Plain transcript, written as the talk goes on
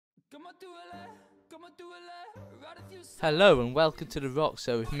Hello and welcome to the Rock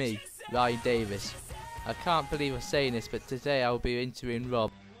Show with me, Ryan Davis. I can't believe I'm saying this, but today I will be interviewing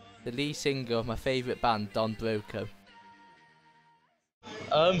Rob, the lead singer of my favourite band, Don Broco.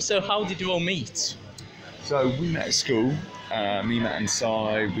 So how did you all meet? So we met at school, me, Matt and Si.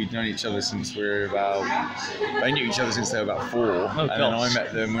 We'd known each other since they knew each other since they were about 4, and then I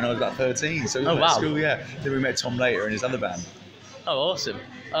met them when I was about 13, so we met at school, yeah. Then we met Tom later in his other band. Oh, awesome.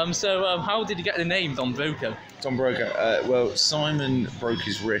 So how did you get the name Don Broco? Don Broco, well, Simon broke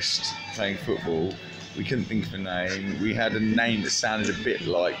his wrist playing football. We couldn't think of a name. We had a name that sounded a bit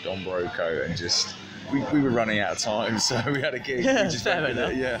like Don Broco, and just, we were running out of time, so we had a gig. Yeah, we just fair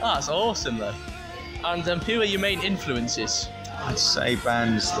enough. Yeah. Oh, that's awesome though. And who are your main influences? I'd say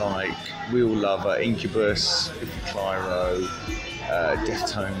bands like Wheel Lover, Incubus, Biffy Clyro,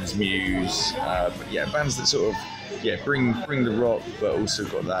 Deftones, Muse, but yeah, bands that sort of bring the rock, but also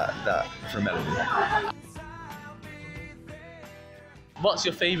got that for a melody. What's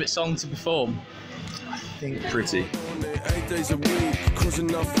your favourite song to perform? I think Pretty. 8 days a week, causing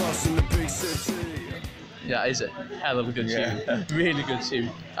enough fuss in the big city. Yeah, it is a hell of a good tune. Really good tune.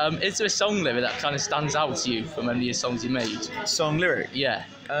 Is there a song lyric that kind of stands out to you from any of your songs you made? Song lyric? Yeah.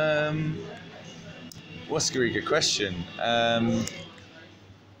 What's a really good question? I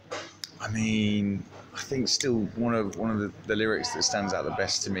mean, I think still one of the lyrics that stands out the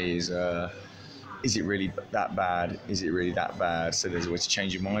best to me is it really that bad? Is it really that bad? So there's a way to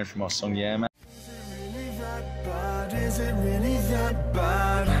change your mind from our song, Yeah Man. Is it really that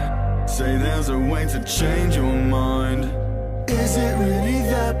bad? Say there's a way to change your mind. Is it really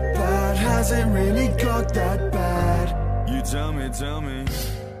that bad? Has it really got that bad? You tell me.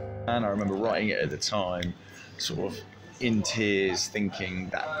 And I remember writing it at the time, sort of in tears, thinking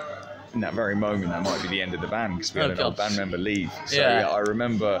that in that very moment that might be the end of the band, because we had an old band member leave. So yeah, I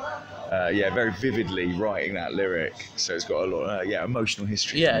remember very vividly writing that lyric. So it's got a lot of emotional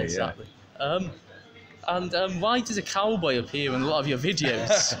history. Yeah, to me, exactly. And why does a cowboy appear in a lot of your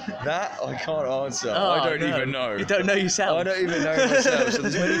videos? That I can't answer. Oh, I don't even know. You don't know yourself? I don't even know myself. So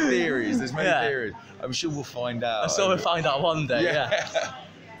there's many theories. Theories. I'm sure we'll find out. I'm sure we'll find out one day, yeah.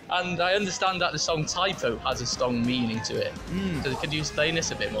 And I understand that the song Typo has a strong meaning to it. So could you explain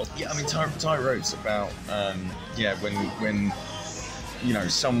this a bit more? Yeah, I mean, Tyro's about, when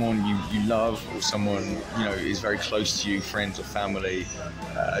someone you love, or someone is very close to you, friends or family,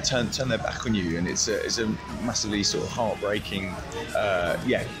 turn their back on you, and it's a massively sort of heartbreaking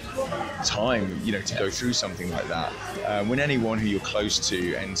time to go through something like that, when anyone who you're close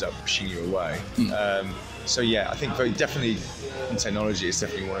to ends up pushing you away. So yeah, I think very definitely in technology, it's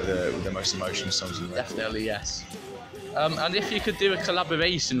definitely one of the most emotional songs in the record. Definitely, yes. And if you could do a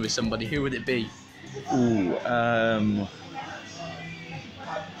collaboration with somebody, who would it be? Ooh,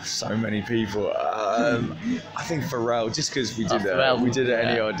 so many people. I think Pharrell, just because we did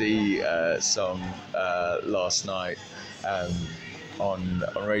an NERD song last night on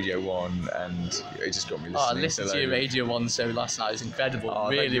Radio 1 and it just got me listening. I listened to your Radio 1 show last night. It was incredible.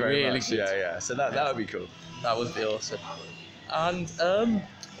 Really good. Yeah. So that would be cool. That would be awesome. And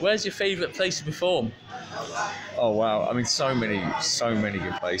where's your favourite place to perform? Oh wow! I mean, so many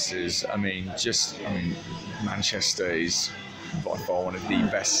good places. I mean, Manchester is by far one of the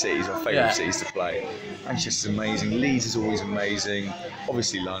best cities, or favourite cities to play. Manchester's amazing. Leeds is always amazing.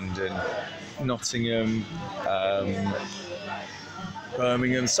 Obviously London, Nottingham,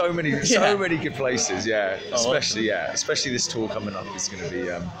 Birmingham. So many good places. Yeah, especially this tour coming up is going to be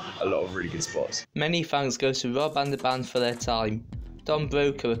a lot of really good spots. Many thanks go to Rob and the band for their time. Don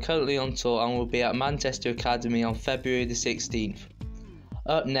Broco are currently on tour and will be at Manchester Academy on February the 16th.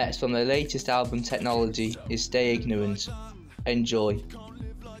 Up next from their latest album Technology is Stay Ignorant. Enjoy.